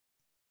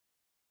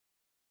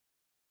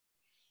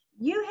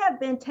You have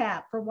been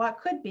tapped for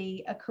what could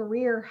be a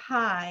career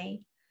high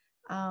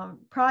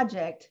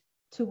project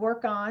to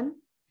work on,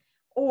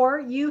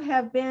 or you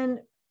have been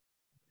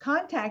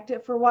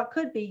contacted for what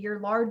could be your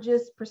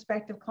largest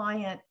prospective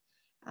client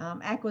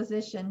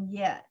acquisition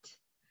yet.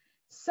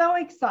 So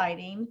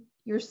exciting.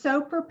 You're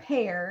so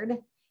prepared,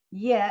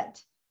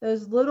 yet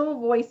those little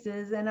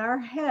voices in our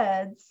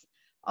heads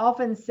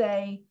often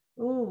say,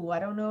 "Oh, I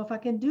don't know if I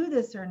can do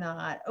this or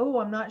not. Oh,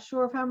 I'm not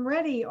sure if I'm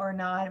ready or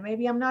not.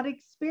 Maybe I'm not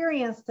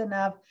experienced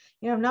enough.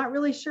 I'm not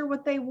really sure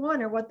what they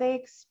want or what they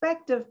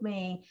expect of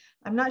me.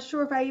 I'm not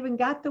sure if I even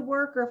got the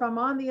work or if I'm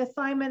on the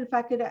assignment, if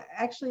I could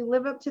actually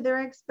live up to their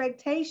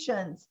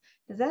expectations."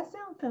 Does that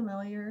sound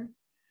familiar?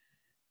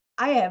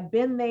 I have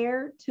been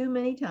there too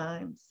many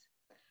times.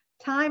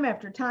 Time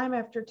after time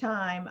after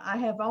time, I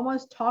have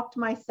almost talked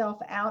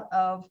myself out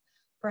of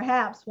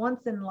perhaps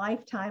once in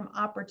lifetime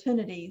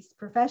opportunities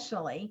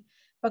professionally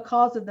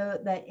because of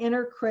the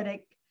inner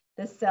critic,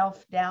 the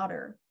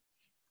self-doubter.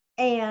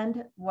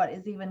 And what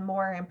is even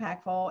more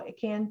impactful, it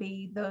can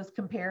be those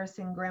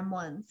comparison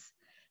gremlins.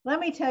 Let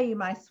me tell you,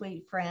 my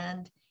sweet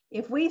friend,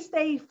 if we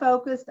stay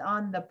focused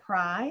on the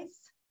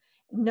prize,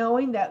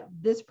 knowing that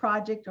this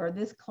project or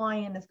this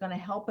client is going to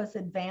help us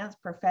advance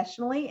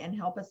professionally and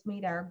help us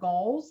meet our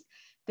goals,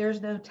 there's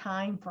no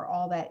time for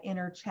all that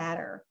inner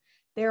chatter.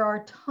 There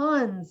are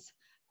tons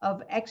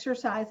of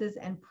exercises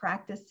and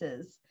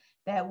practices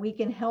that we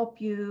can help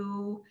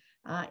you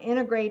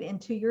integrate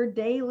into your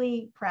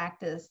daily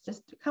practice,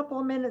 just a couple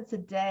of minutes a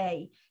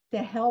day, to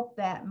help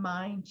that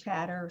mind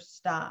chatter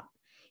stop.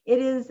 It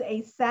is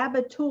a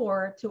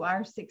saboteur to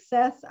our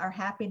success, our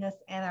happiness,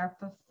 and our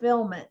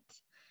fulfillment.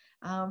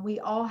 We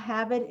all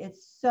have it.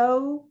 It's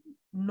so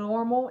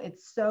normal.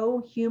 It's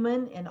so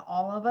human in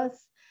all of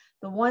us.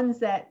 The ones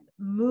that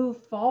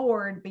move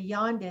forward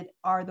beyond it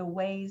are the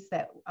ones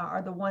that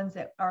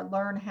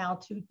learn how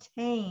to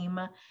tame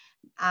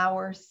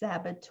our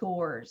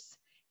saboteurs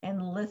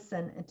and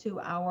listen to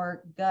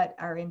our gut,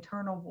 our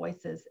internal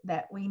voices,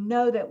 that we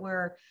know that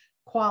we're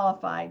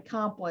qualified,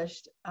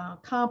 accomplished,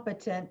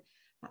 competent,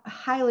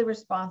 highly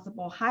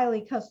responsible,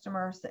 highly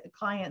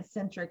client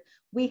centric.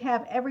 We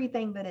have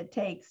everything that it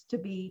takes to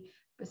be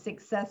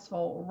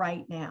successful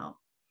right now.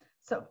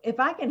 So if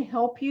I can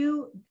help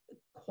you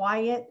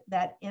quiet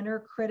that inner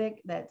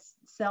critic, that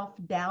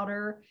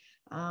self-doubter,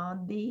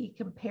 the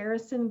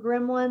comparison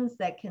gremlins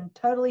that can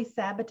totally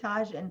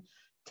sabotage and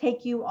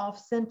take you off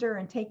center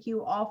and take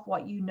you off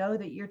what you know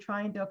that you're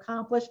trying to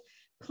accomplish,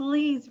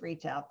 please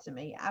reach out to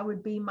me. I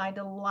would be my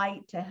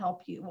delight to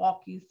help you,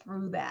 walk you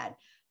through that.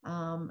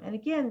 And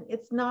again,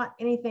 it's not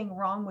anything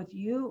wrong with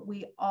you.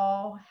 We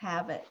all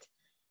have it.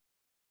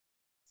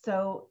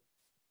 So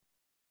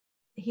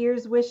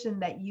here's wishing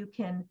that you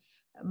can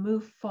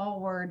move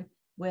forward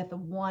with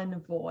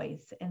one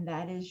voice, and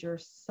that is your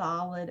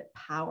solid,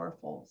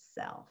 powerful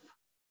self.